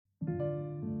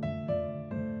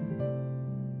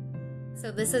So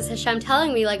this is Hashem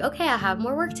telling me, like, okay, I have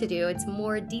more work to do. It's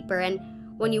more deeper. And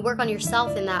when you work on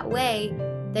yourself in that way,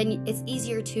 then it's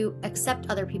easier to accept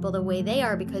other people the way they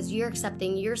are because you're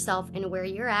accepting yourself and where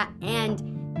you're at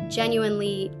and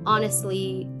genuinely,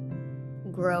 honestly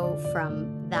grow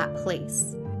from that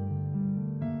place.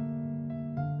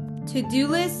 To-do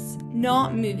lists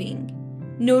not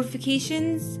moving.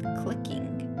 Notifications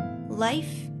clicking.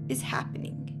 Life is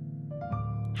happening.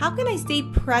 How can I stay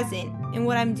present in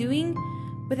what I'm doing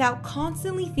without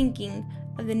constantly thinking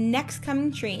of the next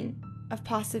coming train of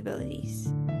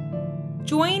possibilities?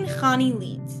 Join Chani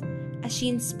Leeds as she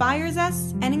inspires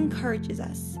us and encourages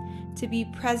us to be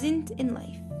present in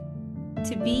life,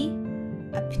 to be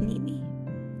a Penimi.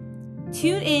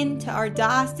 Tune in to our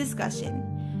Daas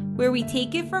discussion, where we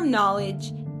take it from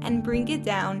knowledge and bring it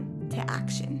down to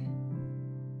action.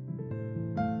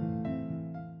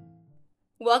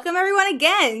 Welcome everyone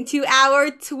again to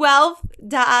our 12th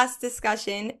Daas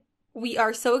discussion. We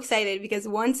are so excited because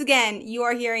once again, you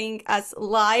are hearing us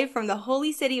live from the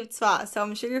holy city of Tzfah. So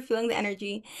I'm sure you're feeling the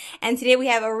energy. And today we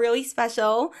have a really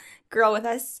special girl with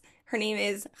us. Her name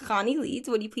is Chani Leeds.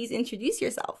 Would you please introduce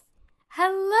yourself?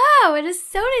 Hello! It is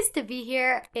so nice to be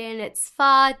here in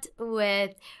Tzfat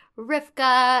with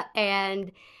Rivka,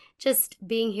 and just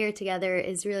being here together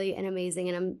is really an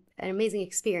amazing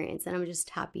experience, and I'm just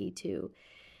happy to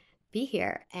be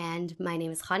here. And my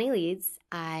name is Chani Leeds.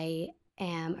 I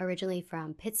am originally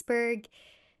from Pittsburgh.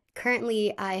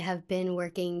 Currently, I have been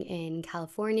working in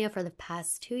California for the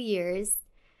past 2 years,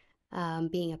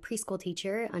 being a preschool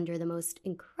teacher under the most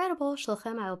incredible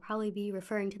shluchim. I will probably be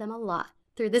referring to them a lot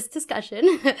through this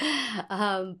discussion.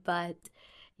 But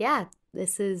yeah,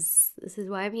 this is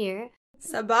why I'm here.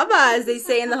 Sababa, as they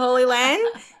say in the Holy Land.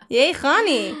 Yay,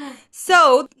 Chani.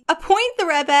 So, a point the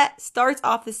Rebbe starts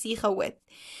off the Sikha with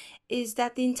is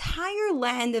that the entire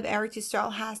land of Eretz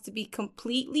Yisrael has to be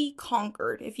completely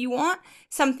conquered. If you want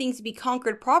something to be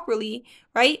conquered properly,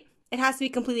 right, it has to be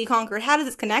completely conquered. How does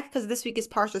this connect? Because this week is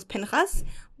Parshas Pinchas,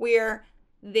 where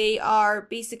they are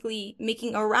basically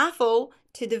making a raffle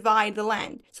to divide the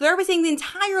land. So they're saying the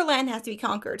entire land has to be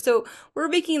conquered. So we're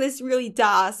making this really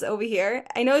Daas over here.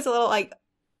 I know it's a little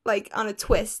like on a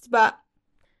twist, but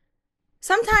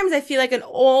sometimes I feel like an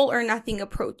all or nothing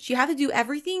approach. You have to do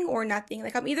everything or nothing.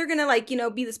 Like I'm either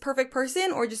gonna be this perfect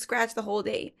person or just scratch the whole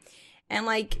day. And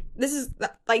this is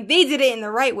they did it in the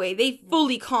right way. They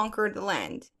fully conquered the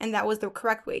land, and that was the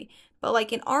correct way.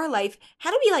 But in our life,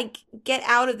 how do we get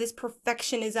out of this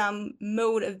perfectionism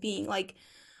mode of being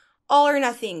all or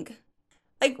nothing?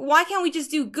 Why can't we just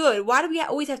do good? Why do we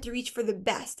always have to reach for the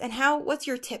best? And what's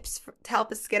your tips to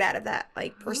help us get out of that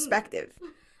perspective?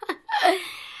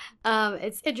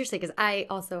 It's interesting because I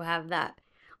also have that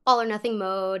all or nothing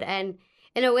mode, and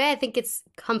in a way I think it's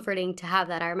comforting to have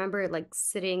that. I remember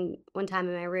sitting one time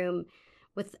in my room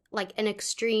with an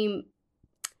extreme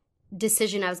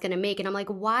decision I was going to make, and I'm like,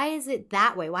 why is it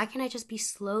that way? Why can't I just be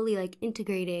slowly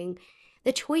integrating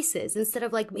the choices instead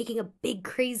of making a big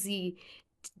crazy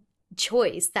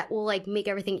choice that will make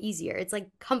everything easier? It's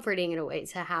comforting in a way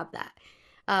to have that.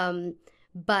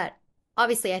 But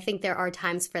obviously I think there are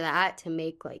times for that, to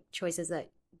make choices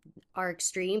that are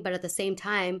extreme, but at the same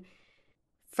time,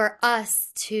 for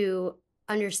us to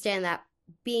understand that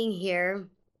being here,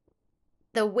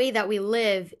 the way that we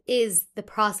live is the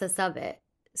process of it.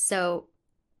 So,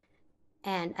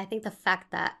 and I think the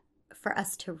fact that for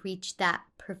us to reach that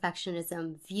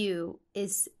perfectionism view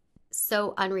is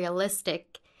so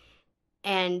unrealistic,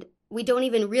 and we don't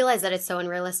even realize that it's so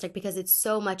unrealistic because it's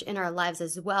so much in our lives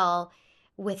as well,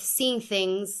 with seeing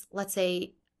things, let's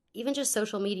say even just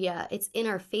social media, it's in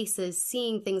our faces,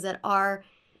 seeing things that are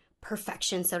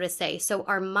perfection, so to say. So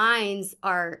our minds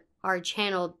are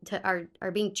channeled to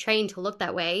are being trained to look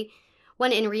that way,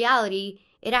 when in reality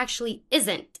it actually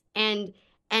isn't.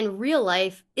 And real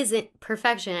life isn't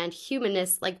perfection, and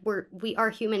humanness, we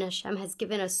are human. Hashem has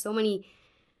given us so many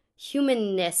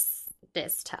humanness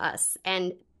to us,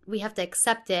 and we have to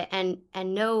accept it and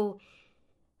know.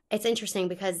 It's interesting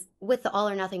because with the all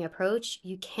or nothing approach,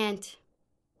 you can't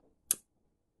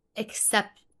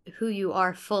accept who you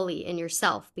are fully in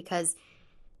yourself, because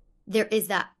there is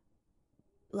that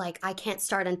I can't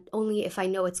start only if I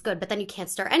know it's good, but then you can't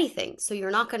start anything. So you're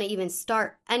not going to even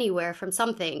start anywhere from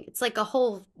something. It's a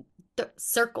whole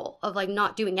circle of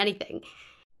not doing anything.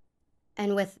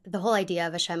 And with the whole idea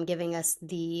of Hashem giving us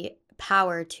the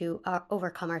power to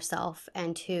overcome ourselves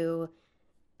and to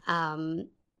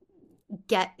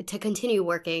continue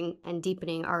working and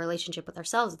deepening our relationship with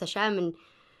ourselves, with Hashem and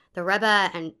the Rebbe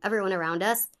and everyone around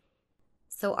us.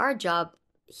 So our job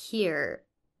here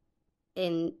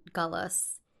in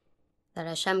Galus, that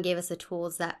Hashem gave us the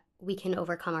tools that we can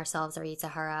overcome ourselves, our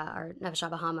Yetzer Hara, our Nefesh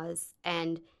Bahamas,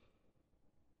 and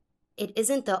it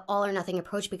isn't the all or nothing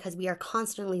approach because we are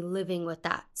constantly living with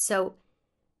that. So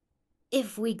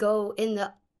if we go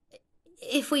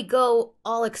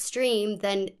all extreme,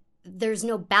 then there's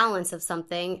no balance of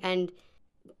something. And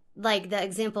like the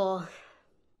example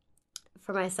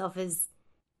for myself is,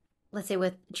 let's say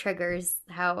with triggers,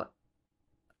 how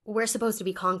we're supposed to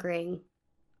be conquering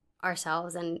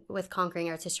ourselves, and with conquering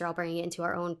our Yisrael, bringing it into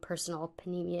our own personal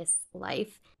Penimi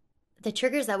life. The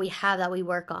triggers that we have that we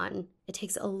work on, it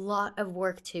takes a lot of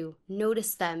work to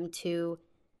notice them, to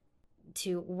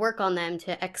work on them,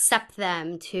 to accept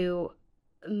them, to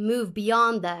move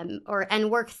beyond them, and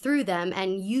work through them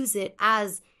and use it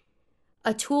as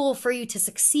a tool for you to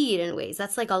succeed in ways.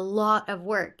 That's like a lot of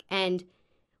work. And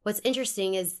what's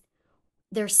interesting is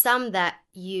there's some that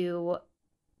you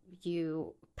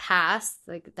pass,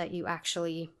 like that you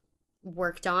actually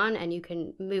worked on and you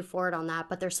can move forward on that,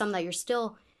 but there's some that you're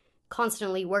still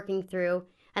constantly working through,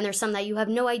 and there's some that you have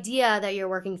no idea that you're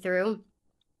working through,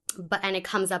 and it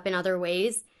comes up in other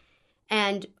ways.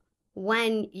 And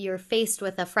when you're faced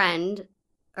with a friend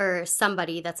or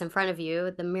somebody that's in front of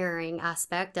you, the mirroring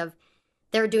aspect of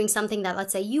they're doing something that,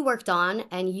 let's say, you worked on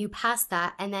and you passed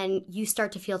that, and then you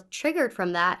start to feel triggered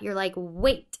from that, you're like,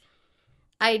 wait,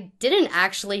 I didn't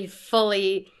actually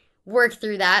fully work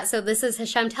through that. So this is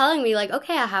Hashem telling me, like,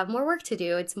 okay, I have more work to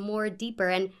do. It's more deeper.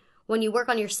 And when you work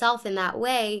on yourself in that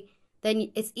way,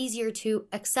 then it's easier to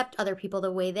accept other people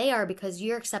the way they are, because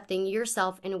you're accepting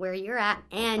yourself and where you're at,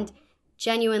 and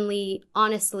genuinely,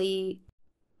 honestly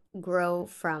grow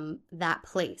from that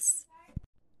place.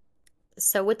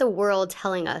 So with the world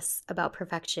telling us about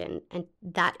perfection, and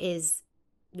that is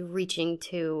reaching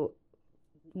to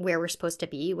where we're supposed to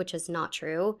be, which is not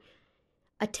true,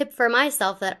 a tip for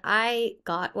myself that I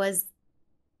got was,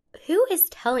 who is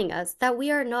telling us that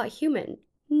we are not human?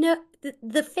 No,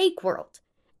 the fake world.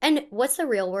 And what's the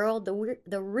real world?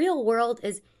 The real world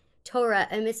is Torah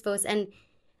and mitzvos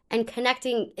and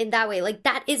connecting in that way. Like,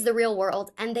 that is the real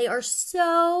world, and they are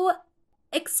so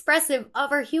expressive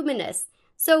of our humanness.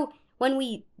 So when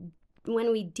we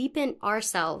deepen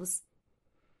ourselves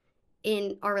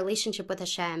in our relationship with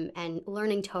Hashem and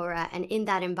learning Torah and in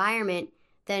that environment,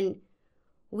 then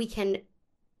we can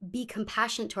be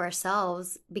compassionate to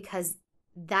ourselves, because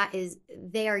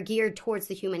they are geared towards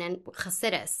the human, and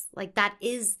chassidus, like, that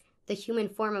is the human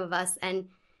form of us, and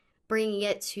bringing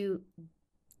it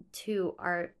to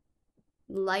our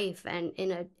life and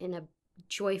in a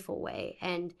joyful way.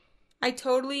 And I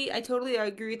totally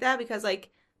agree with that, because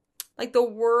like the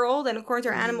world, and according to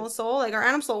our animal soul, like our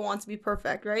animal soul wants to be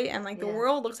perfect, right? And like the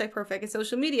world looks like perfect in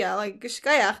social media, like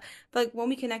geshkayach. But like when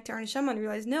we connect to our neshama and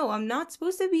realize, no, I'm not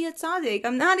supposed to be a tzaddik.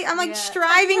 I'm like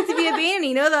striving to be a bani.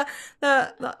 You know,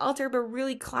 the Alter Rebbe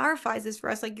really clarifies this for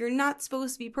us. Like, you're not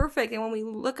supposed to be perfect. And when we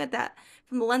look at that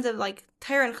from the lens of like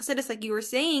Torah and Chassidus, like you were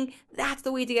saying, that's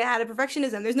the way to get out of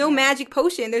perfectionism. There's no magic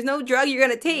potion. There's no drug you're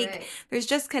gonna take. Right. There's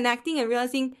just connecting and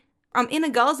realizing I'm in a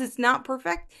galus, it's not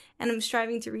perfect, and I'm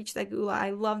striving to reach that gula.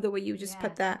 I love the way you just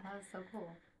put that. That was so cool.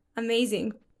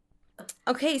 Amazing.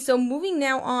 Okay, so moving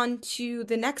now on to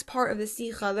the next part of the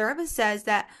Sikha, the Rebbe says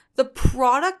that the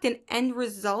product and end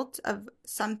result of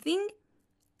something,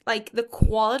 like the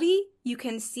quality, you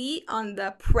can see on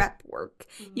the prep work.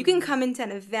 Mm-hmm. You can come into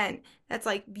an event that's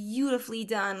like beautifully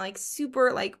done, like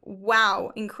super, like,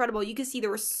 wow, incredible. You can see there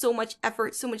was so much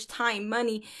effort, so much time,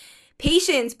 money,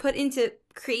 patience put into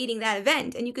creating that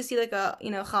event, and you can see like a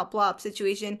chop blop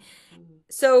situation. Mm-hmm.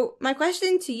 So my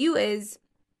question to you is,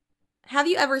 have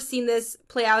you ever seen this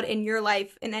play out in your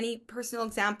life, in any personal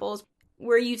examples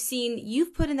where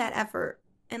you've put in that effort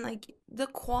and like the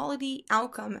quality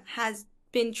outcome has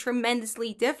been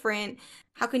tremendously different?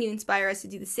 How can you inspire us to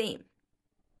do the same?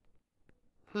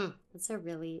 That's a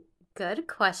really good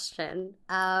question.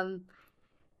 I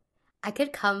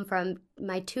could come from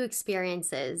my two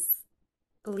experiences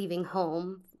leaving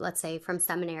home, let's say from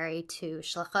seminary to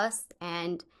shlichus.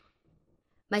 And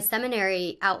my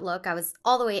seminary outlook, I was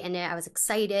all the way in it. I was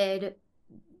excited,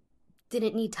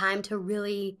 didn't need time to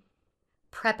really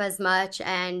prep as much,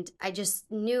 and I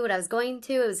just knew what I was going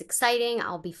to. It was exciting.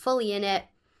 I'll be fully in it.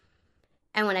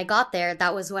 And when I got there,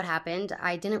 that was what happened.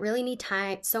 I didn't really need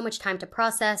so much time to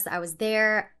process. I was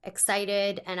there,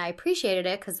 excited, and I appreciated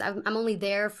it, because I'm only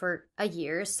there for a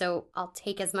year, so I'll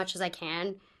take as much as I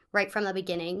can right from the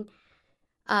beginning.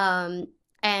 And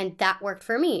that worked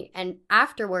for me. And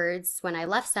afterwards, when I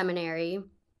left seminary,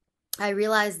 I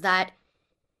realized that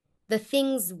the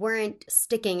things weren't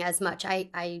sticking as much.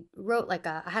 I wrote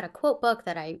I had a quote book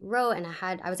that I wrote, and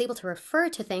I was able to refer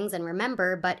to things and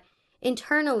remember, but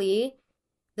internally,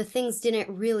 the things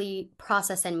didn't really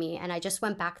process in me. And I just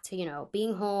went back to,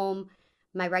 being home,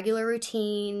 my regular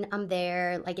routine. I'm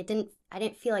there. Like I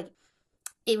didn't feel like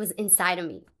it was inside of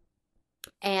me.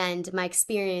 And my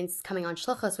experience coming on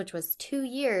shluchos, which was 2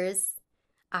 years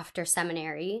after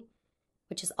seminary,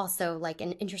 which is also like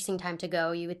an interesting time to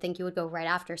go. You would think you would go right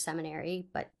after seminary,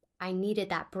 but I needed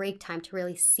that break time to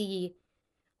really see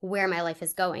where my life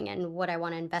is going and what I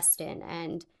want to invest in.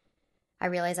 And I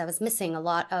realized I was missing a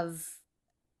lot of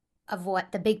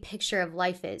what the big picture of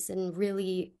life is, and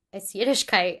really it's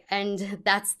Yiddishkeit, and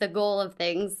that's the goal of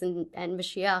things, and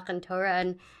Mashiach and Torah.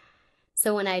 And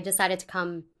so when I decided to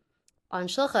come on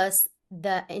Shulchas,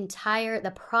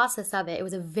 the process of it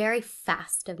was a very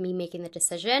fast of me making the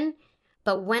decision.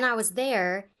 But when I was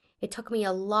there, it took me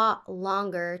a lot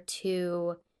longer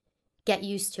to get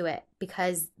used to it,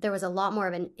 because there was a lot more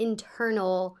of an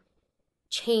internal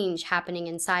change happening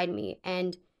inside me.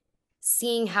 And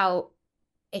seeing how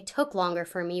it took longer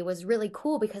for me was really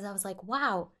cool, because I was like,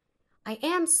 wow, I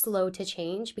am slow to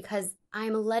change because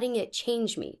I'm letting it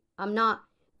change me. I'm not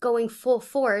going full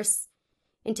force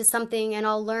into something and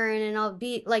I'll learn and I'll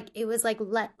be like, it was like,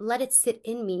 let it sit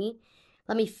in me.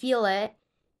 Let me feel it.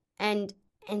 And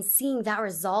seeing that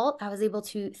result, I was able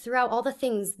to, throughout all the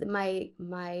things,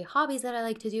 my hobbies that I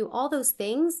like to do, all those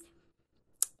things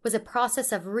was a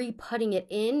process of re-putting it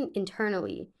in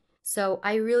internally. So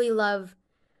I really love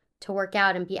to work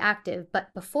out and be active.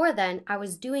 But before then, I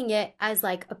was doing it as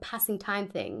like a passing time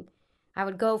thing. I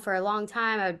would go for a long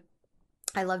time.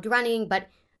 I loved running, but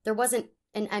there wasn't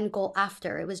an end goal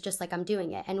after. It was just like, I'm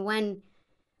doing it. And when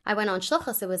I went on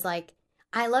shluchos, it was like,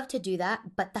 I love to do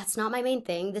that, but that's not my main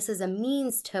thing. This is a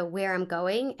means to where I'm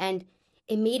going. And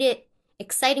it made it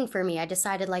exciting for me. I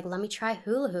decided, like, let me try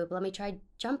hula hoop. Let me try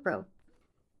jump rope.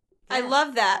 Yeah. I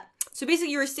love that. So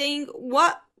basically you were saying,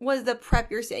 what was the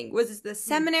prep you're saying? Was it the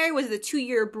seminary? Was it the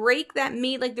 2-year break that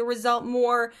made like the result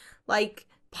more like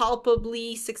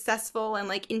palpably successful and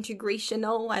like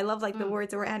integrational? I love like the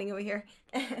words that we're adding over here.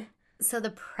 So the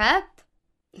prep,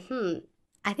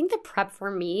 I think the prep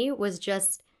for me was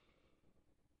just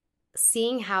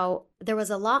seeing how there was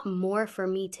a lot more for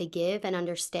me to give and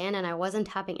understand, and I wasn't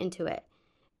tapping into it.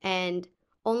 And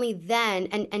only then,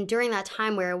 and during that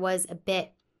time where it was a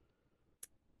bit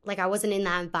like I wasn't in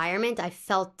that environment, I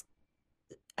felt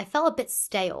a bit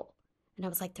stale. And I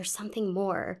was like, there's something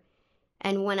more.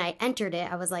 And when I entered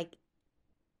it, I was like,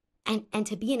 and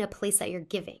to be in a place that you're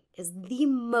giving is the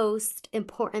most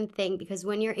important thing, because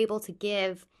when you're able to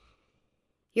give,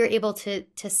 you're able to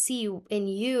see in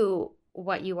you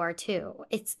what you are too.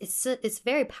 It's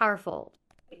very powerful.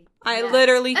 I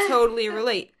literally totally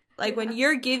relate. Like when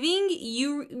you're giving,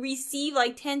 you receive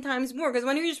like 10 times more. Because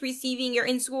when you're just receiving, you're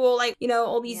in school, like,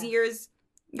 all these years,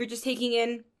 you're just taking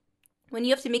in. When you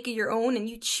have to make it your own and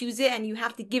you choose it and you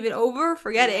have to give it over,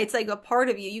 forget it. It's like a part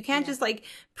of you. You can't just like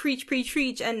preach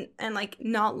and like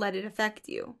not let it affect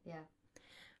you. Yeah.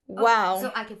 Wow.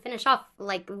 So I can finish off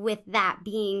like with that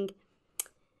being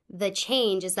the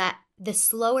change, is that the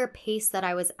slower pace that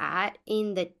I was at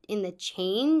in the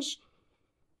change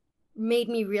made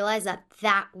me realize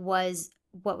that was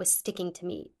what was sticking to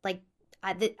me. Like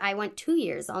I went 2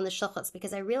 years on the shulchos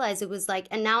because I realized it was like,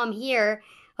 and now I'm here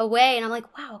away and I'm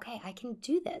like, wow, okay, I can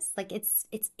do this. Like it's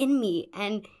in me,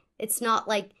 and it's not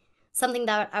like something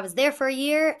that I was there for a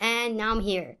year and now I'm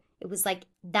here. It was like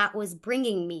that was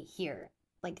bringing me here,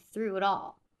 like through it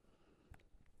all.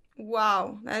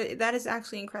 Wow, that is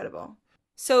actually incredible.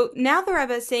 So now the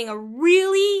Rebbe is saying a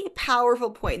really powerful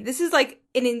point. This is like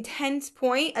an intense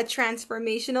point, a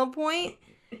transformational point,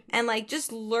 and like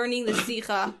just learning the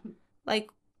Sikha,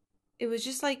 like it was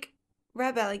just like,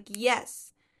 Rebbe, like,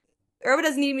 yes. The Rebbe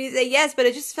doesn't need me to say yes, but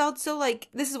it just felt so like,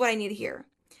 this is what I need to hear.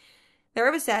 The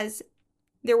Rebbe says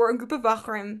there were a group of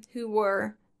Bachrim who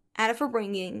were at a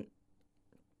Farbrengen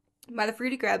by the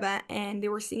Frierdiker Rebbe, and they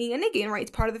were singing a niggun, right?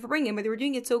 It's part of the Farbrengen, but they were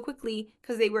doing it so quickly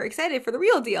because they were excited for the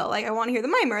real deal. Like, I want to hear the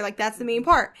mimer. Like, that's the main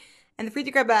part. And the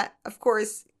Frierdiker Rebbe, of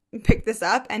course, picked this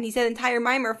up, and he said entire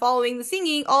mimer following the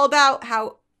singing, all about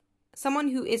how someone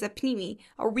who is a Penimi,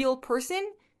 a real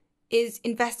person, is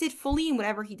invested fully in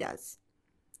whatever he does.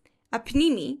 A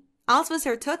Penimi, alles was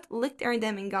tut, liegt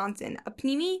dem in Ganzen. A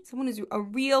Penimi, someone who's a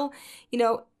real,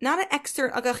 not an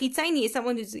external, like a Chitzaini is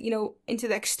someone who's, into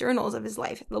the externals of his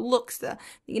life, the looks, the,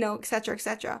 et cetera, et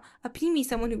cetera. A Penimi is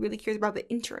someone who really cares about the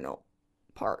internal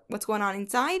part, what's going on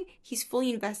inside. He's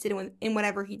fully invested in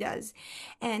whatever he does.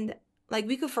 And, like,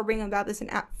 we could bring about this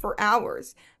for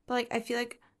hours, but, like, I feel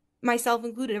like, myself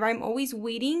included, right? I'm always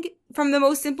waiting from the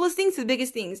most simplest things to the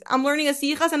biggest things. I'm learning a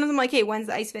sikha, sometimes I'm like, hey, when's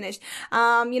the ice finished?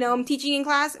 I'm teaching in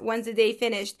class, when's the day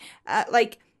finished?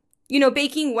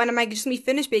 baking, when am I just going to be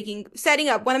finished baking? Setting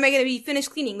up, when am I going to be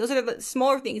finished cleaning? Those are the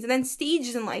smaller things. And then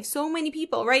stages in life. So many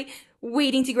people, right?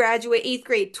 Waiting to graduate 8th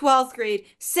grade, 12th grade,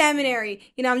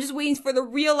 seminary. I'm just waiting for the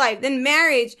real life. Then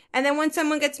marriage. And then when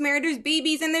someone gets married, there's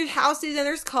babies and there's houses and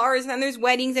there's cars and there's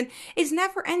weddings. And it's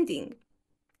never ending.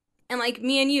 And like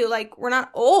me and you, like we're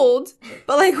not old,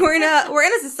 but like we're in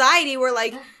a society where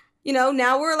like,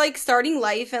 now we're like starting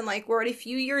life and like we're already a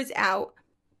few years out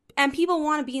and people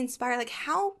want to be inspired. Like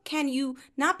how can you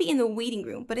not be in the waiting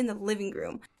room, but in the living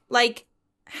room? Like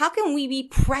how can we be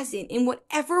present in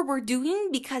whatever we're doing?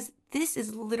 Because this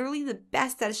is literally the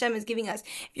best that Hashem is giving us.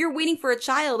 If you're waiting for a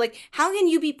child, like how can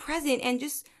you be present and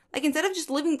just like, instead of just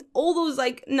living all those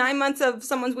like 9 months of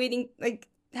someone's waiting, like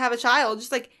have a child,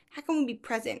 just like, how can we be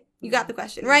present? You got the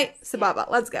question, right? Yes, Sababa,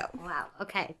 let's go. Wow.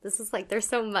 Okay. This is like, there's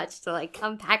so much to like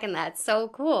unpack in that. So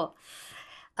cool.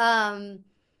 There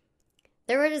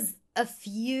was a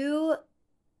few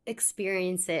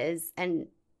experiences and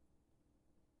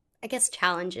I guess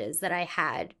challenges that I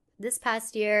had this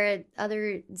past year,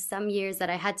 some years that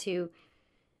I had to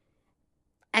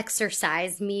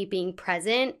exercise me being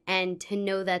present and to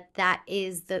know that that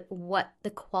is what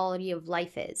the quality of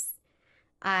life is.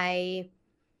 I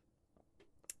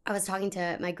was talking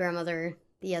to my grandmother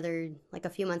a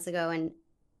few months ago, and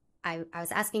I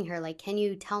was asking her, like, can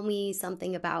you tell me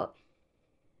something about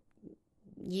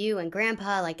you and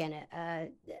grandpa, like,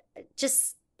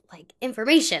 just like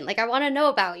information, like I want to know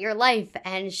about your life.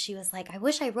 And she was like, I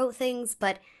wish I wrote things,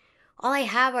 but all I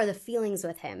have are the feelings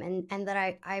with him, and that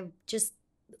I just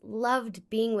loved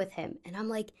being with him. And I'm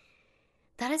like,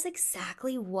 that is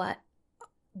exactly what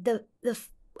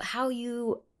how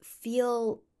you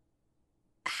feel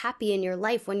happy in your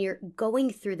life when you're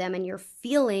going through them and you're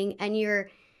feeling and you're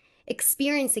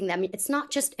experiencing them. It's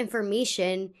not just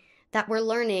information that we're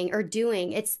learning or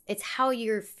doing. It's how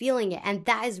you're feeling it. And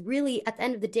that is really, at the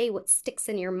end of the day, what sticks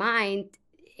in your mind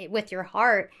with your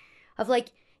heart of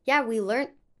like, yeah, we learned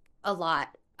a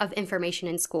lot of information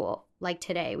in school. Like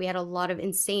today, we had a lot of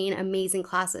insane, amazing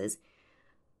classes.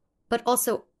 But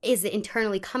also, is it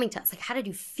internally coming to us? Like, how did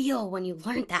you feel when you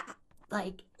learned that?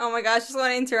 Like, oh my gosh, just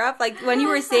want to interrupt. Like when you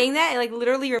were saying that, it like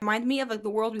literally reminded me of like the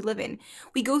world we live in.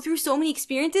 We go through so many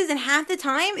experiences and half the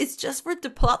time it's just for it to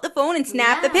pull out the phone and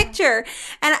snap the picture.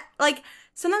 And like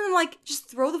sometimes I'm like, just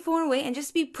throw the phone away and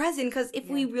just be present. Because if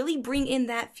we really bring in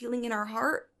that feeling in our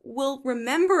heart, we'll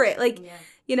remember it. Like,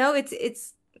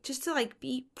 it's just to like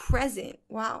be present.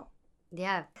 Wow.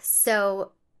 Yeah.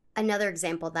 So another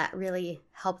example that really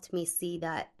helped me see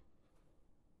that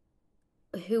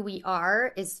who we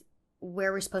are is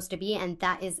where we're supposed to be, and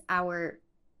that is our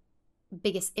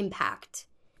biggest impact.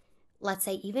 Let's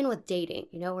say even with dating,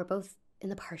 we're both in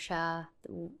the parsha,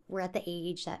 we're at the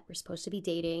age that we're supposed to be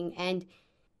dating, and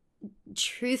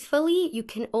truthfully, you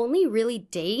can only really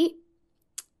date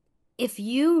if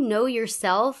you know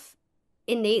yourself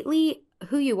innately.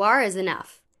 Who you are is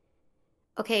enough.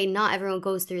 Okay, not everyone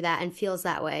goes through that and feels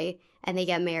that way and they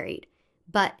get married,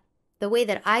 but the way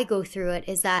that I go through it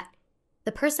is that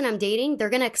the person I'm dating, they're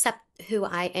going to accept who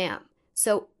I am.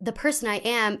 So the person I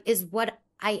am is what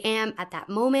I am at that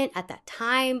moment, at that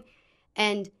time.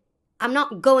 And I'm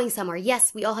not going somewhere.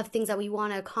 Yes, we all have things that we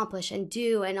want to accomplish and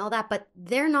do and all that, but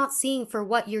they're not seeing for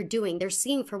what you're doing. They're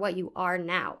seeing for what you are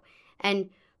now.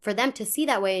 And for them to see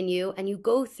that way in you and you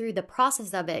go through the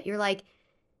process of it, you're like,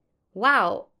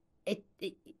 wow,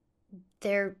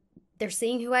 they're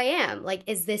seeing who I am. Like,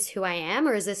 is this who I am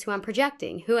or is this who I'm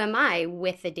projecting? Who am I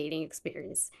with the dating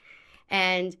experience?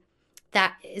 And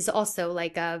that is also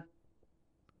like an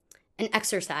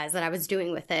exercise that I was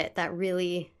doing with it that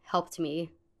really helped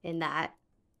me in that.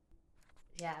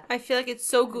 Yeah. I feel like it's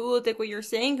so Gula-tic what you're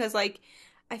saying, because like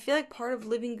I feel like part of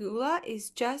living Gula is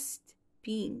just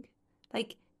being.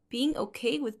 Like being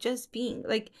okay with just being.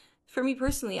 Like for me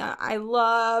personally, I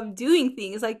love doing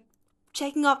things. Like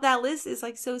checking off that list is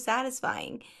like so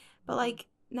satisfying, but like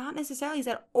not necessarily is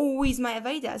that always my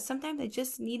avaida. Sometimes I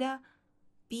just need to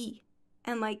be,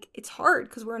 and like it's hard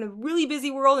because we're in a really busy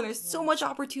world and there's so much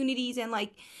opportunities and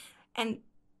like, and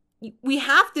we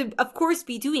have to of course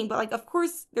be doing, but like of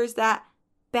course there's that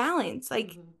balance.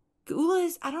 Like Gula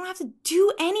is, I don't have to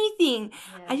do anything.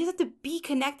 I just have to be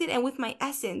connected and with my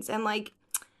essence. And like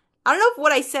I don't know if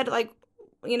what I said, like,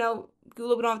 Gula,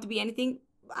 we don't have to be anything.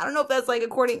 I don't know if that's like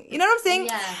according, you know what I'm saying?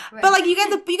 Yeah. Right. But like you get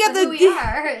the who we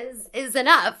are is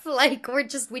enough. Like we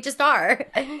just are.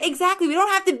 Exactly. We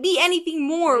don't have to be anything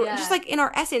more. Just like in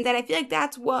our essence. And I feel like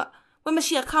that's what when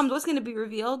Mashiach comes, what's going to be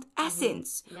revealed?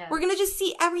 Essence. Yeah. We're going to just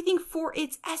see everything for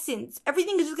its essence.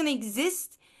 Everything is just going to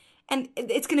exist and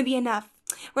it's going to be enough.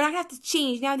 we're not gonna have to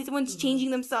change. Now everyone's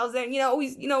changing themselves. They're,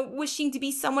 always, wishing to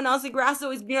be someone else. The grass is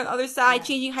always green on the other side,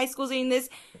 changing high schools, doing this.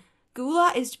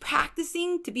 Geula is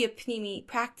practicing to be a Penimi,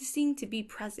 practicing to be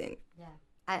present.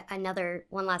 Yeah.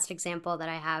 One last example that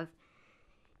I have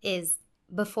is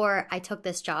before I took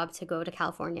this job to go to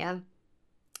California,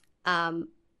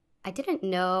 I didn't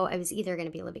know I was either going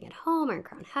to be living at home or in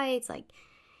Crown Heights. Like,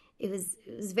 it was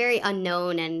very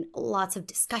unknown, and lots of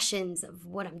discussions of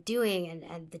what I'm doing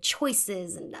and the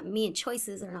choices, and that me and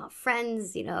choices are not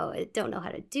friends. I don't know how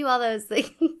to do all those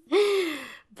things.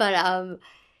 But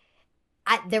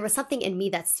there was something in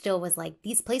me that still was like,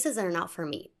 these places are not for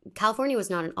me. California was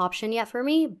not an option yet for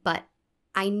me, but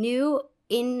I knew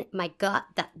in my gut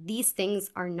that these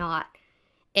things are not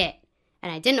it.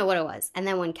 And I didn't know what it was. And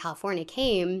then when California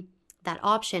came, that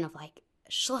option of like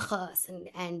shlichus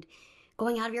and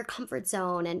going out of your comfort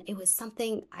zone. And it was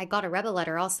something, I got a Rebbe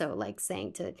letter also, like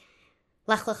saying to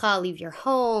lech lecha, leave your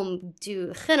home,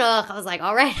 do chinuch. I was like,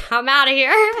 all right, I'm out of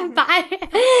here.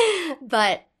 Bye.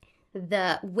 But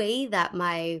the way that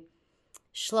my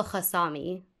shlucha saw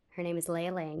me, her name is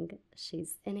Leah Lang,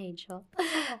 she's an angel.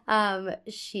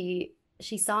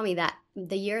 She saw me that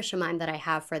the Yirah Shamayim that I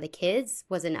have for the kids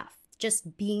was enough.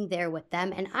 Just being there with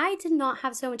them. And I did not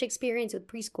have so much experience with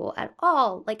preschool at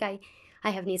all. Like, I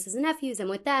have nieces and nephews, and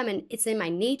with them, and it's in my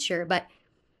nature. But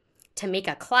to make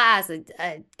a class,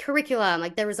 a curriculum,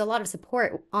 like, there was a lot of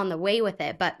support on the way with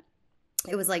it. But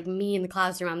it was like me in the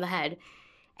classroom on the head.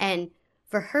 And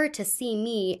for her to see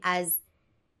me as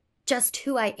just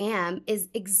who I am is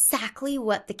exactly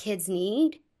what the kids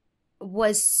need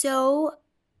was so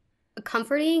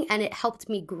comforting, and it helped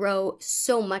me grow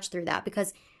so much through that,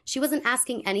 because she wasn't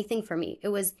asking anything for me. It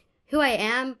was who I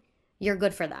am, you're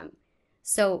good for them.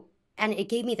 So, and it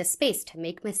gave me the space to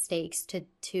make mistakes,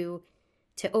 to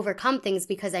overcome things,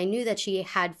 because I knew that she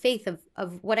had faith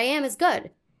of what I am is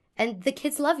good. And the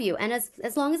kids love you. And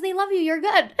as long as they love you, you're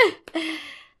good.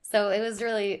 So it was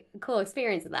really a cool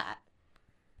experience of that.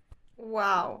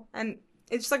 Wow. And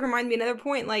it just like reminded me another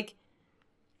point, like,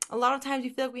 a lot of times we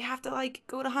feel like we have to like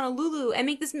go to Honolulu and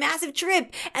make this massive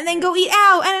trip and then go eat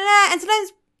out and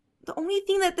sometimes the only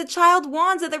thing that the child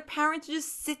wants is that their parents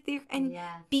just sit there and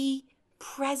be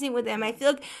present with them. I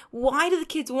feel like, why do the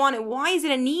kids want it? Why is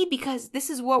it a need? Because this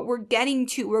is what we're getting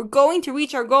to. We're going to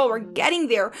reach our goal. We're getting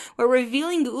there. We're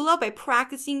revealing Geula by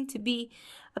practicing to be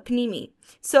a Penimi.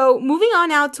 So moving on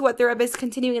now to what the Rebbe is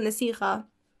continuing in the Sikha.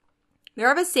 The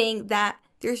Rebbe is saying that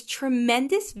there's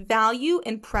tremendous value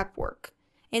in prep work,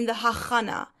 in the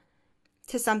hachana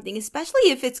to something, especially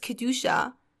if it's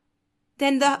Kedusha.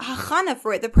 Then the hachana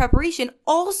for it, the preparation,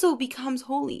 also becomes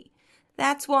holy.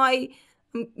 That's why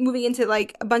I'm moving into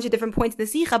like a bunch of different points in the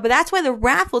Sikha, but that's why the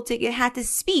raffle ticket had to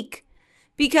speak,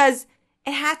 because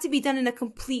it had to be done in a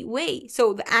complete way.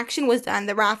 So the action was done,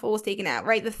 the raffle was taken out,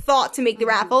 right? The thought to make the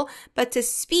raffle, but to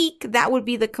speak, that would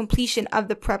be the completion of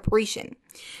the preparation.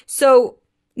 So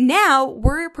now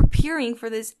we're preparing for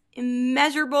this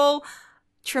immeasurable,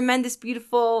 tremendous,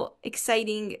 beautiful,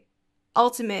 exciting,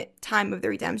 ultimate time of the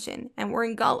redemption. And we're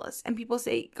in Galus, and people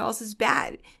say Galus is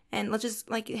bad, and let's just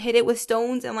like hit it with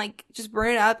stones and like just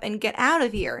burn it up and get out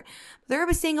of here. But the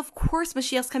Rebbe is saying, of course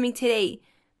Mashiach's coming today,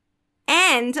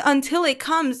 and until it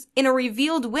comes in a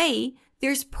revealed way,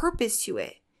 there's purpose to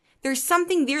it. There's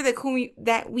something there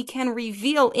that we can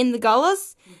reveal in the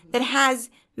Galus that has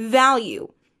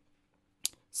value.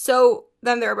 So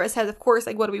then the Rebbe says, of course,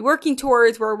 like, what are we working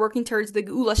towards? We're working towards the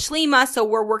Geula Shlema, so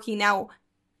we're working now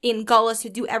in Galus to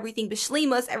do everything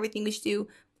b'shleimus, everything we should do.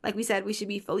 Like we said, we should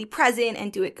be fully present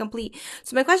and do it complete.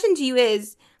 So my question to you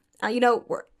is,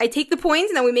 I take the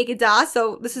points and then we make a Daas.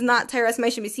 So this is not Tyrus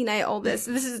Meshach Messinai, all this.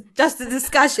 This is just a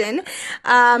discussion.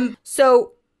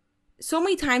 So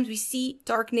many times we see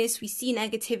darkness, we see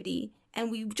negativity,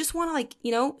 and we just want to like,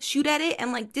 shoot at it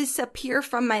and like disappear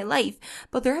from my life.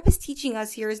 But the Rebbe is teaching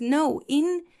us here is no,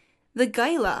 in the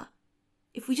Gaila,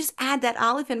 if we just add that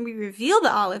aleph and we reveal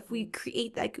the aleph, we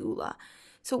create that Geula.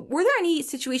 So were there any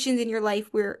situations in your life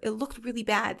where it looked really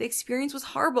bad? The experience was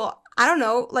horrible. I don't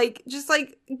know, just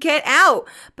get out.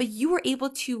 But you were able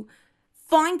to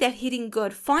find that hidden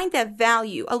good, find that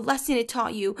value, a lesson it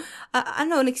taught you,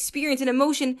 an experience, an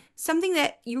emotion, something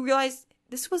that you realized,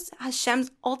 this was Hashem's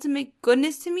ultimate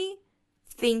goodness to me.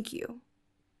 Thank you.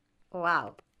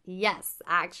 Wow. Yes,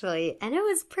 actually. And it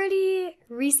was pretty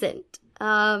recent.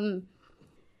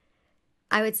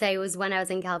 I would say it was when I was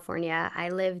in California. I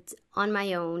lived on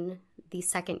my own the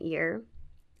second year.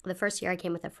 The first year I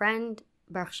came with a friend.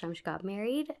 Baruch Hashem, she got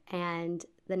married. And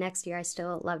the next year I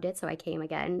still loved it, so I came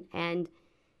again. And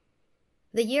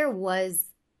the year was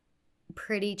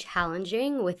pretty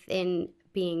challenging within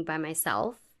being by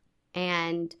myself.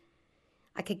 And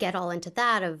I could get all into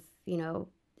that of,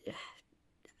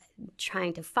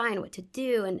 trying to find what to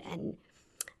do.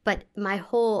 But my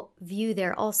whole view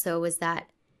there also was that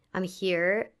I'm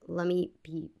here, let me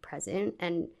be present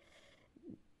and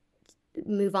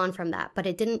move on from that. But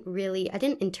I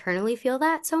didn't internally feel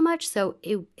that so much. So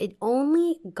it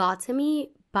only got to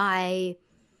me by,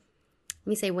 let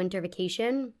me say, winter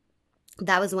vacation.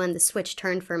 That was when the switch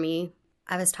turned for me.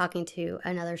 I was talking to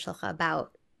another shulcha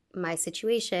about my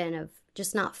situation of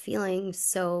just not feeling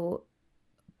so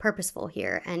purposeful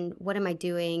here, and what am I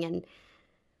doing, and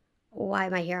why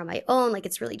am I here on my own? Like,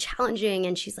 it's really challenging.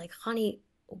 And she's like, honey,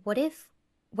 what if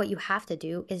what you have to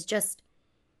do is just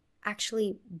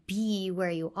actually be where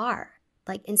you are?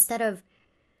 Like, instead of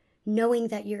knowing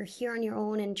that you're here on your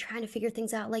own and trying to figure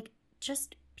things out, like,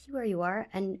 just be where you are,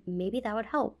 and maybe that would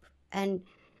help. And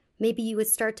maybe you would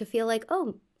start to feel like,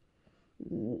 oh,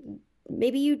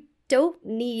 maybe you don't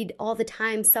need all the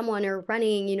time someone or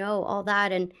running, all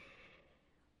that. And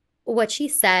what she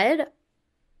said,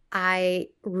 I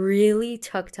really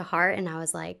took to heart, and I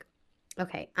was like,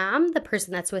 okay, I'm the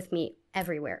person that's with me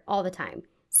everywhere, all the time.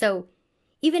 So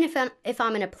even if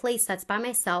I'm in a place that's by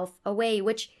myself, away,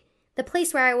 which the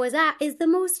place where I was at is the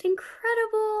most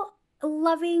incredible,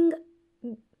 loving,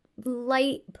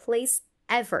 light place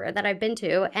ever that I've been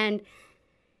to. And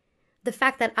the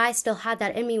fact that I still had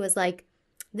that in me was like,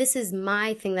 this is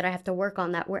my thing that I have to work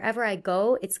on, that wherever I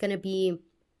go, it's going to be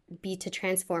to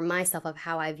transform myself of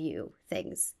how I view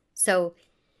things. So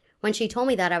when she told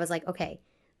me that, I was like, okay,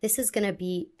 this is going to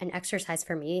be an exercise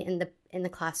for me in the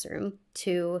classroom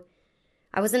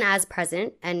I wasn't as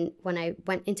present. And when I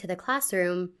went into the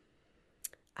classroom,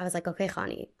 I was like, okay,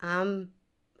 Chani,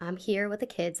 I'm here with the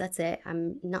kids. That's it.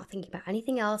 I'm not thinking about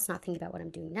anything else, not thinking about what I'm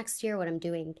doing next year, what I'm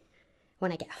doing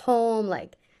when I get home,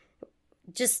 like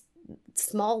just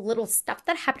small little stuff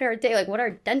that happened in our day, like what our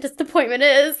dentist appointment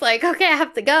is. Like, okay, I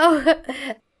have to go.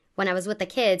 When I was with the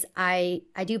kids, I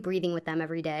do breathing with them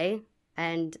every day.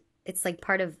 And it's like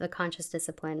part of the conscious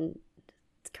discipline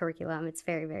curriculum. It's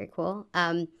very, very cool.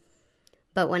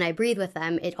 But when I breathe with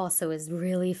them, it also is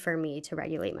really for me to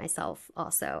regulate myself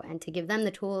also, and to give them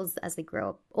the tools as they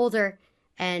grow older.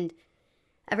 And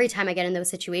every time I get in those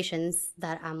situations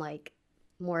that I'm like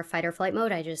more fight or flight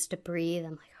mode, I just breathe.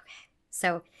 I'm like, okay.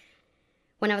 So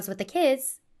when I was with the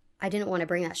kids, I didn't want to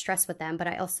bring that stress with them, but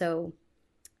I also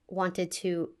wanted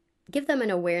to give them an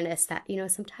awareness that,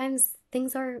 sometimes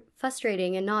things are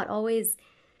frustrating and not always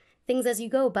things as you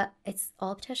go, but it's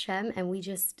all up to Hashem, and we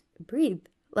just breathe.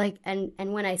 Like, and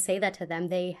when I say that to them,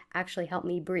 they actually help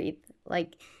me breathe.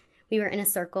 Like, we were in a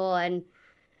circle and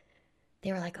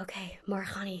they were like, okay, more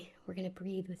honey, we're going to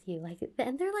breathe with you. Like,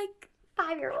 and they're like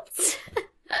 5-year-olds.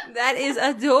 That is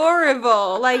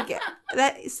adorable. Like,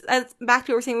 that's back to what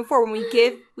we were saying before. When we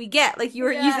give, we get. Like,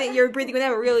 you're breathing with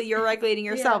them, but really you're regulating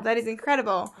yourself. Yeah. That is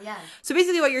incredible. Yeah. So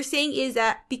basically what you're saying is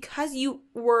that because you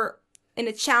were in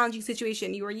a challenging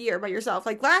situation, you were a year by yourself.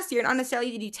 Like last year, not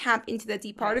necessarily did you tap into that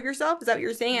deep part of yourself. Is that what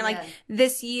you're saying? And like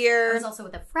this year, I was also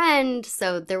with a friend,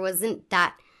 so there wasn't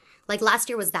that. Like last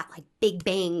year was that like big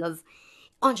bang of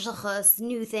Anshachas,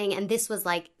 new thing, and this was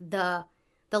like the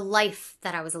life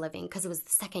that I was living, because it was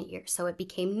the second year, so it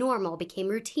became normal, became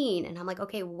routine, and I'm like,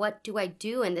 okay, what do I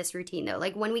do in this routine though?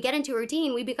 Like when we get into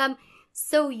routine, we become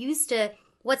so used to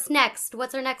what's next,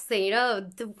 what's our next thing,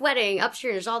 the wedding,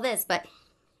 upstairs, all this, but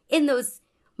in those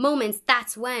moments,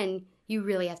 that's when you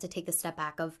really have to take the step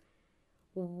back of,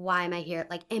 why am I here?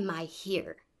 Like, am I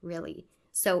here, really?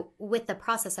 So with the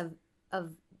process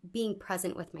of being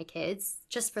present with my kids,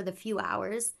 just for the few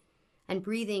hours, and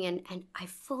breathing, and I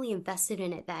fully invested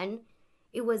in it then,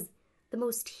 it was the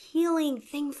most healing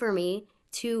thing for me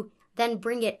to then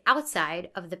bring it outside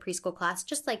of the preschool class.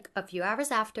 Just like a few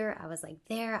hours after, I was like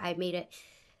there,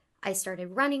 I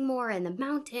started running more in the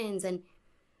mountains and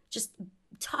just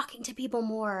talking to people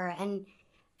more, and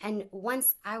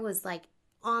once I was like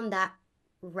on that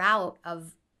route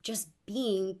of just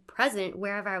being present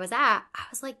wherever I was at, I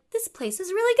was like, this place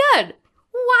is really good.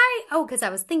 Why? Oh, because I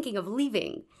was thinking of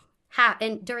leaving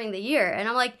during the year, and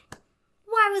I'm like,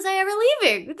 why was I ever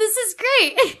leaving? This is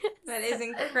great. That is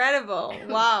incredible.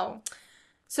 Wow.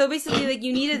 So basically, like,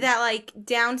 you needed that like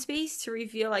down space to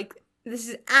reveal like this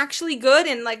is actually good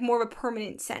in like more of a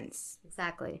permanent sense.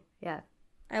 Exactly. Yeah.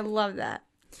 I love that.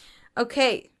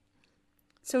 Okay.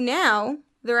 So now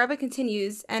the Rebbe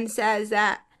continues and says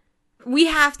that we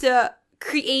have to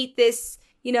create this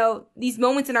these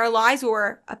moments in our lives where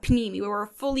we're a Penimi, where we're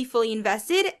fully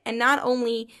invested. And not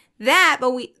only that,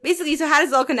 but so how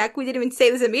does it all connect? We didn't even say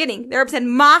this in the beginning. The Rebbe said,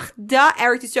 Mach da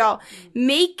Eretz Yisrael.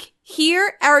 Make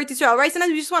here Eretz Yisrael, right?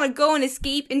 Sometimes we just want to go and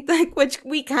escape, which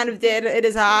we kind of did. It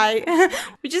is high.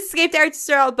 We just escaped Eretz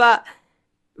Yisrael, but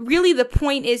really the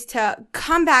point is to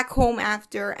come back home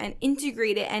after and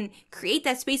integrate it and create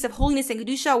that space of holiness and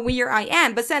Kedusha where I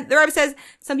am. But the Rebbe says,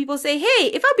 some people say,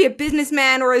 hey, if I'll be a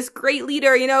businessman or this great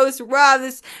leader, this Rav,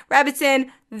 this Rabbitzin,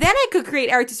 then I could create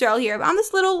Eretz Yisrael here. But I'm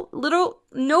this little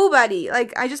nobody.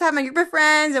 Like, I just have my group of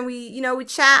friends and we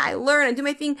chat, I learn, I do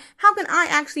my thing. How can I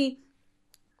actually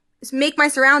make my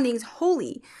surroundings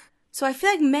holy? So I feel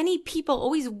like many people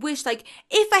always wish, like,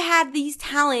 if I had these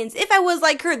talents, if I was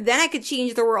like her, then I could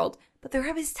change the world. But the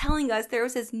Rebbe is telling us, the Rebbe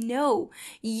says, no,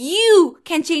 you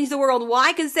can change the world.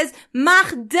 Why? Because it says,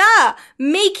 Machda,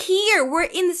 make here. We're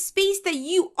in the space that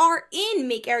you are in,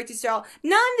 make Eretz Yisrael.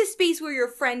 Not in the space where your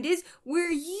friend is,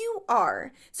 where you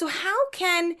are. So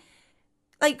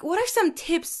what are some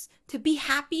tips to be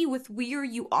happy with where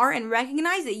you are and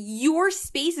recognize that your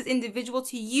space is individual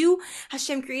to you?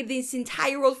 Hashem created this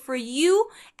entire world for you,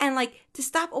 and to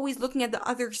stop always looking at the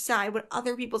other side, what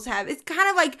other people's have. It's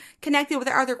kind of connected with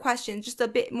our other questions, just a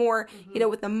bit more,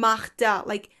 with the machda.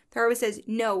 The Rebbe says,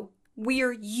 no,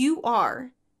 where you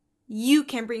are, you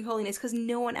can bring holiness because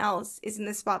no one else is in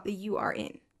the spot that you are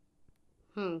in.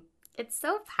 It's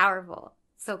so powerful.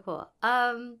 So cool.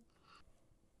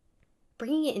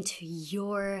 Bringing it into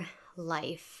your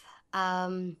life.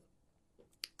 I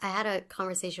had a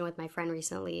conversation with my friend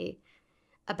recently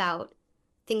about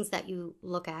things that you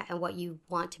look at and what you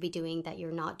want to be doing that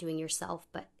you're not doing yourself,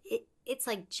 but it's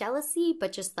like jealousy,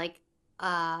 but just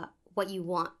what you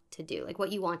want to do,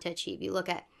 what you want to achieve. You look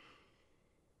at,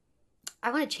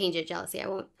 I want to change it, jealousy.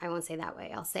 I won't say that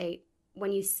way. I'll say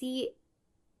when you see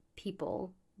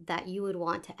people that you would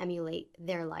want to emulate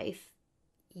their life,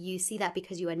 you see that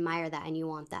because you admire that and you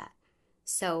want that.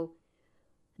 So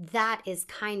that is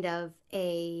kind of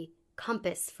a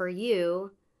compass for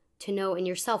you to know in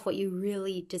yourself what you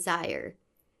really desire.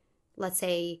 Let's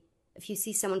say if you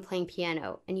see someone playing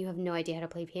piano and you have no idea how to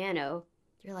play piano,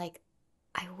 you're like,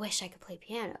 I wish I could play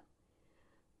piano.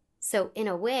 So in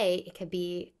a way, it could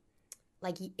be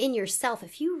in yourself,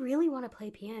 if you really want to play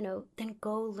piano, then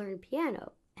go learn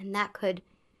piano. And that could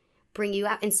bring you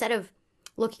out instead of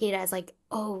looking at it as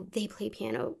oh, they play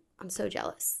piano, I'm so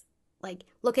jealous.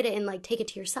 Look at it and take it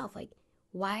to yourself.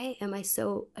 Why am I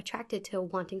so attracted to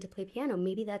wanting to play piano?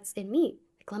 Maybe that's in me.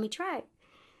 Let me try.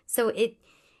 So it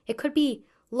could be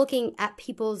looking at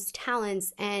people's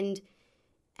talents and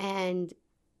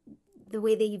the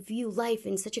way they view life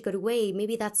in such a good way.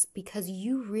 Maybe that's because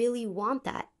you really want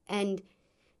that. And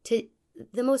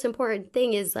the most important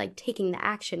thing is taking the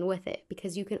action with it,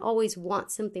 because you can always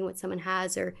want something what someone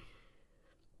has,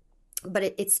 but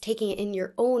it's taking it in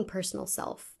your own personal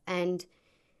self. And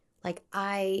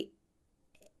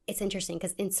it's interesting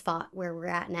because in Sfat, where we're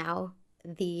at now,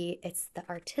 it's the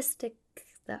artist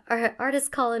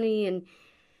colony, and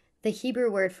the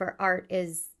Hebrew word for art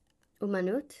is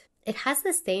umanut. It has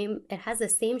the same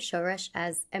shoresh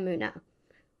as emuna.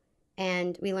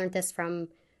 And we learned this from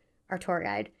our tour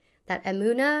guide, that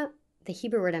emuna, the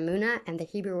Hebrew word emuna, and the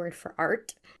Hebrew word for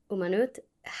art, umanut,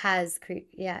 has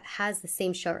the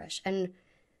same shoresh. And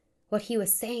what he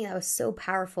was saying that was so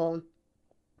powerful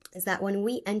is that when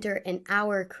we enter in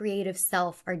our creative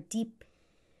self, our deep,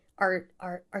 our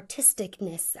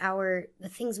artisticness, the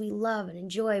things we love and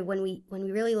enjoy, when we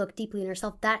really look deeply in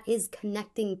ourselves, that is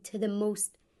connecting to the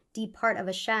most deep part of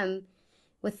Hashem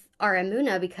with our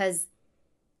emunah, because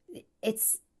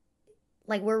it's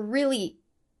we're really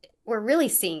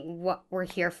seeing what we're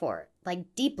here for,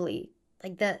 deeply.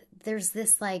 There's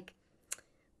this the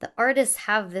artists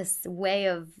have this way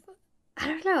of, I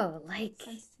don't know,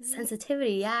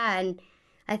 sensitivity, yeah. And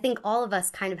I think all of us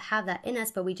kind of have that in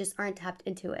us, but we just aren't tapped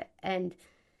into it. And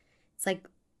it's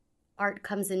art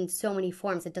comes in so many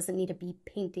forms. It doesn't need to be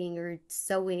painting or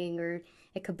sewing, or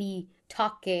it could be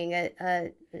talking,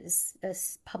 a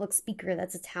public speaker.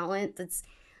 That's a talent.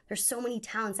 There's so many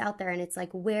talents out there, and it's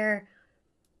where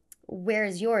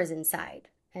is yours inside?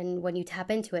 And when you tap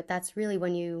into it, that's really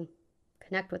when you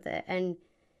connect with it. And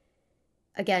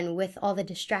again, with all the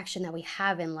distraction that we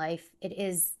have in life, it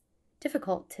is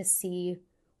difficult to see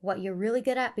what you're really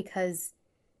good at, because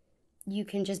you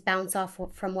can just bounce off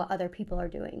from what other people are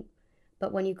doing.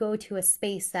 But when you go to a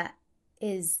space that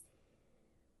is,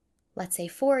 let's say,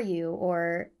 for you,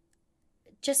 or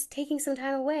just taking some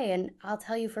time away, and I'll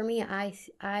tell you, for me,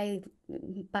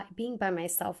 being by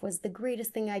myself was the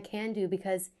greatest thing I can do,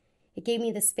 because it gave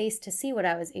me the space to see what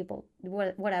I was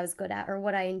what I was good at or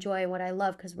what I enjoy and what I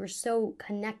love, because we're so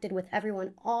connected with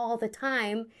everyone all the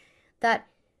time that,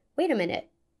 wait a minute,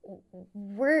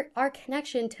 our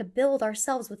connection to build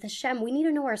ourselves with Hashem, we need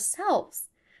to know ourselves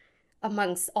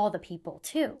amongst all the people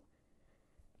too.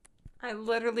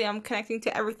 I'm connecting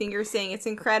to everything you're saying. It's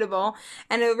incredible.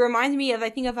 And it reminds me of, I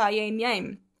think of Hayim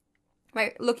Yaim.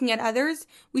 Right? Looking at others,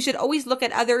 we should always look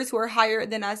at others who are higher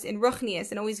than us in Ruchnius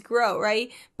and always grow,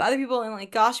 right? But other people in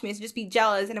like Gashmius just be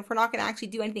jealous, and if we're not going to actually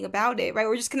do anything about it, right?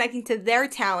 We're just connecting to their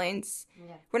talents.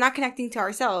 Yeah. We're not connecting to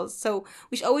ourselves. So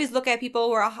we should always look at people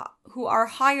who are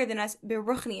higher than us in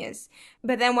Ruchnius.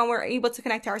 But then when we're able to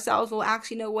connect to ourselves, we'll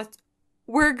actually know what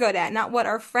we're good at, not what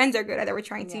our friends are good at that we're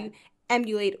trying to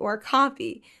emulate or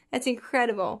copy. That's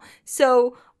incredible.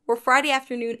 So we're Friday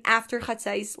afternoon after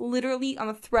Chatzais, literally on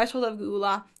the threshold of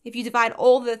Geula. If you divide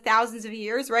all the thousands of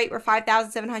years, right, we're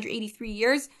 5,783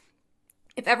 years.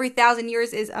 If every 1,000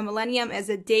 years is a millennium as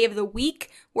a day of the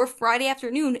week, we're Friday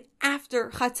afternoon after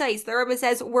Chatzais. The Rebbe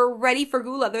says we're ready for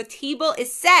Geula. The table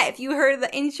is set. If you heard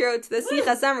the intro to the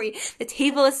Sicha summary, the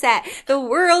table is set. The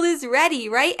world is ready,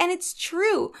 right? And it's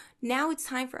true. Now it's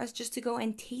time for us just to go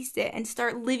and taste it and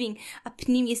start living a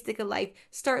Penimi life.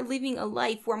 Start living a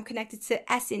life where I'm connected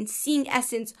to essence, seeing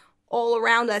essence all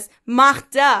around us.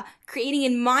 Machda, creating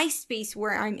in my space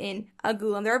where I'm in a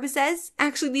Geula. And the Rebbe says,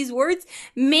 actually these words,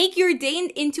 make your day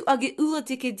into a Geula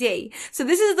day. So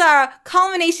this is the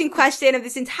culmination question of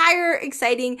this entire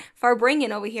exciting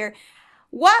Farbringen over here.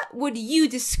 What would you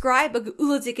describe a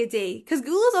Geula day? Because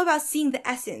Geula is all about seeing the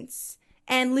essence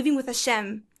and living with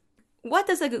Hashem. What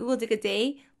does a Geula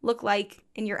day look like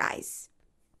in your eyes?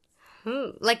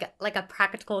 Like a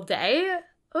practical day?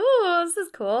 Ooh, this is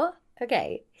cool.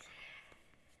 Okay.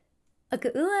 A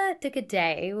Geula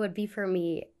day would be for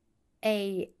me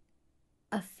a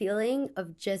feeling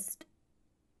of just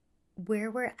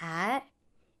where we're at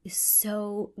is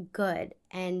so good,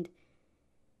 and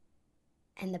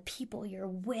the people you're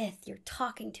with, you're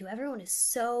talking to, everyone is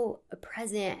so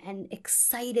present and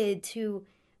excited to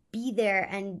be there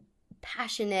and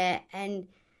passionate and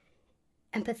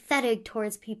empathetic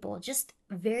towards people, just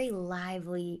very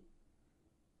lively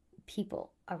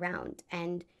people around.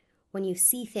 And when you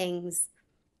see things,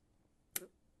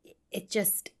 you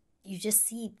just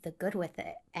see the good with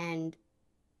it. And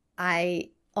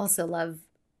I also love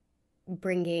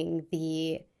bringing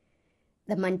the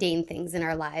mundane things in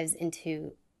our lives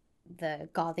into the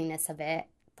godliness of it.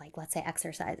 Like, let's say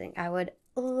exercising. I would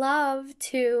love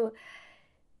to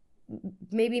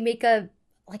maybe make an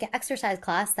exercise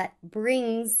class that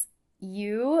brings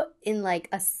you in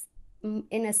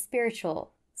in a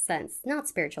spiritual sense, not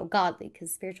spiritual, godly,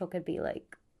 because spiritual could be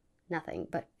like nothing,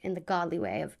 but in the godly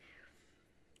way of,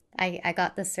 I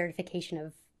got this certification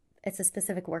of, it's a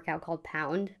specific workout called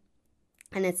Pound,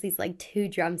 and it's these 2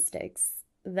 drumsticks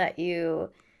that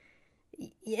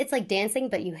it's like dancing,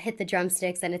 but you hit the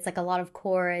drumsticks and it's a lot of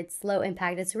core, it's low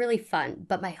impact, it's really fun.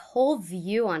 But my whole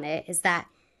view on it is that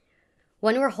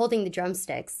when we're holding the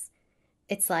drumsticks,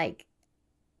 it's like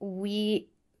we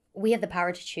have the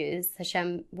power to choose.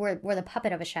 Hashem, we're the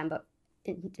puppet of Hashem, but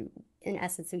in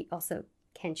essence, we also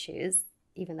can choose,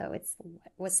 even though it's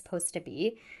what was supposed to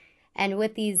be. And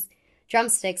with these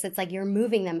drumsticks, it's like you're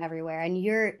moving them everywhere and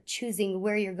you're choosing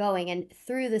where you're going. And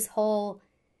through this whole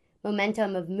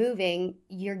momentum of moving,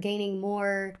 you're gaining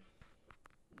more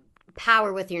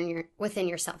power within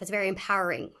yourself. It's very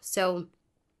empowering. So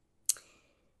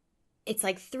it's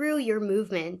like through your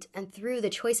movement and through the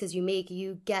choices you make,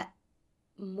 you get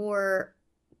more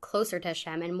closer to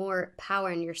Hashem and more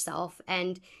power in yourself.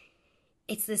 And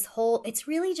it's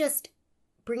really just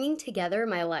bringing together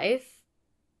my life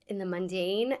in the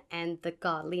mundane and the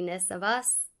godliness of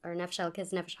us, or Nefesh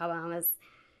Elokis, Nefesh Habahamas,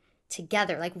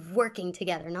 together, working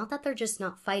together. Not that they're just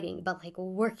not fighting, but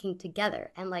working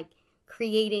together and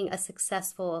creating a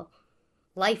successful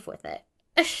life with it.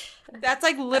 That's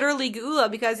literally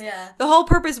Geula, because the whole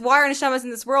purpose why our neshamas in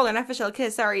this world, and Nefesh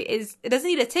Elokis, is it doesn't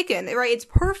need a tikkun, right? It's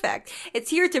perfect. It's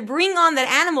here to bring on that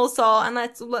animal soul, and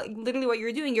that's literally what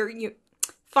you're doing. You're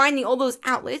finding all those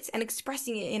outlets and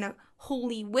expressing it in a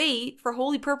holy way for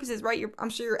holy purposes, right? I'm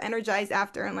sure you're energized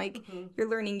after, and you're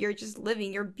learning, you're just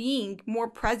living, you're being more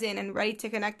present and ready to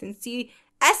connect and see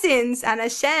essence and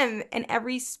Hashem in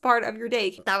every part of your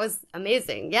day. That was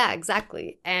amazing. Yeah,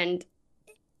 exactly. And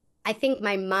I think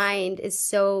my mind is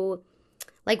so,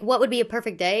 what would be a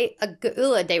perfect day? A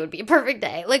Geula day would be a perfect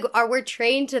day. We're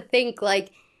trained to think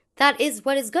that is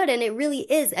what is good, and it really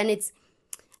is. And it's,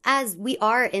 as we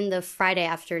are in the Friday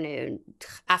afternoon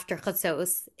after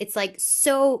Chatzos, it's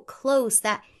so close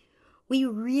that we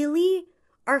really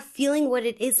are feeling what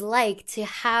it is like to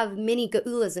have mini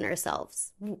geulas in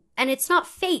ourselves. And it's not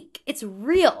fake, it's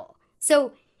real.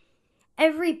 So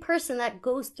every person that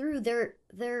goes through their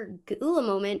geula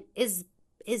moment is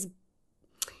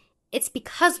it's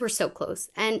because we're so close.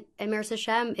 And Mir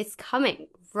Hashem, it's coming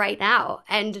right now.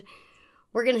 And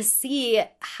we're going to see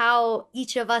how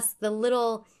each of us, the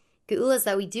little geulas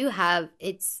that we do have,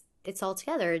 it's all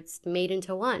together. It's made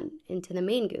into one, into the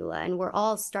main geula. And we're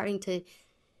all starting to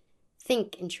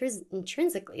think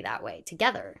intrinsically that way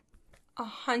together.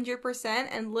 100%.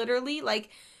 And literally, like,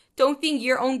 don't think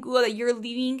your own geula that you're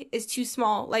leaving is too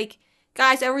small. Like,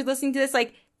 guys, everyone's listening to this,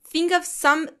 like, think of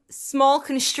some small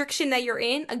constriction that you're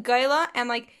in, a geula, and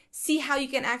like see how you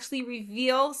can actually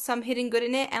reveal some hidden good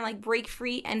in it and like break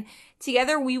free. And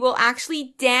together we will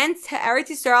actually dance to Eretz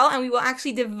Yisrael, and we will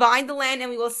actually divide the land, and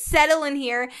we will settle in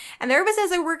here. And the Rebbe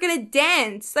says like we're gonna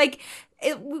dance. Like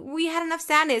we had enough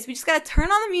sadness. We just gotta turn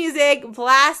on the music,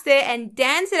 blast it, and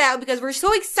dance it out because we're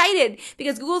so excited.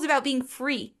 Because Google's about being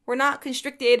free. We're not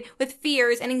constricted with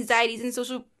fears and anxieties and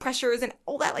social pressures and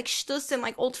all that like shtus and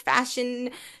like old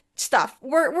fashioned stuff.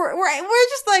 We're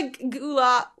just like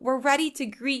geula. We're ready to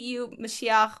greet you,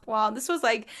 Mashiach. Wow, this was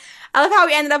like, I love how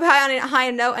we ended up on a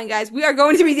high note. And guys, we are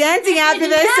going to be dancing after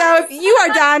this. So if you are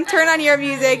done, turn on your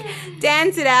music,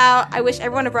 dance it out. I wish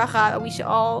everyone a bracha. We should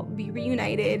all be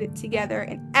reunited together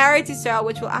in Eretz Yisrael,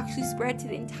 which will actually spread to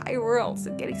the entire world.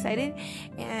 So get excited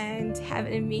and have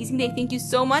an amazing day. Thank you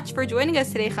so much for joining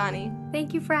us today, Chani.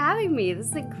 Thank you for having me. This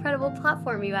is an incredible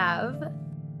platform you have.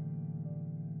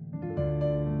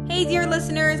 Hey, dear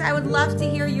listeners, I would love to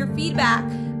hear your feedback.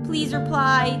 Please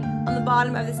reply on the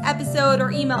bottom of this episode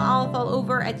or email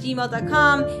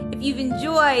alifallover@gmail.com. If you've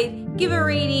enjoyed, give a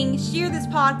rating, share this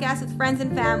podcast with friends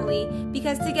and family,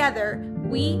 because together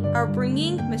we are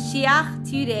bringing Mashiach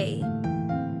today.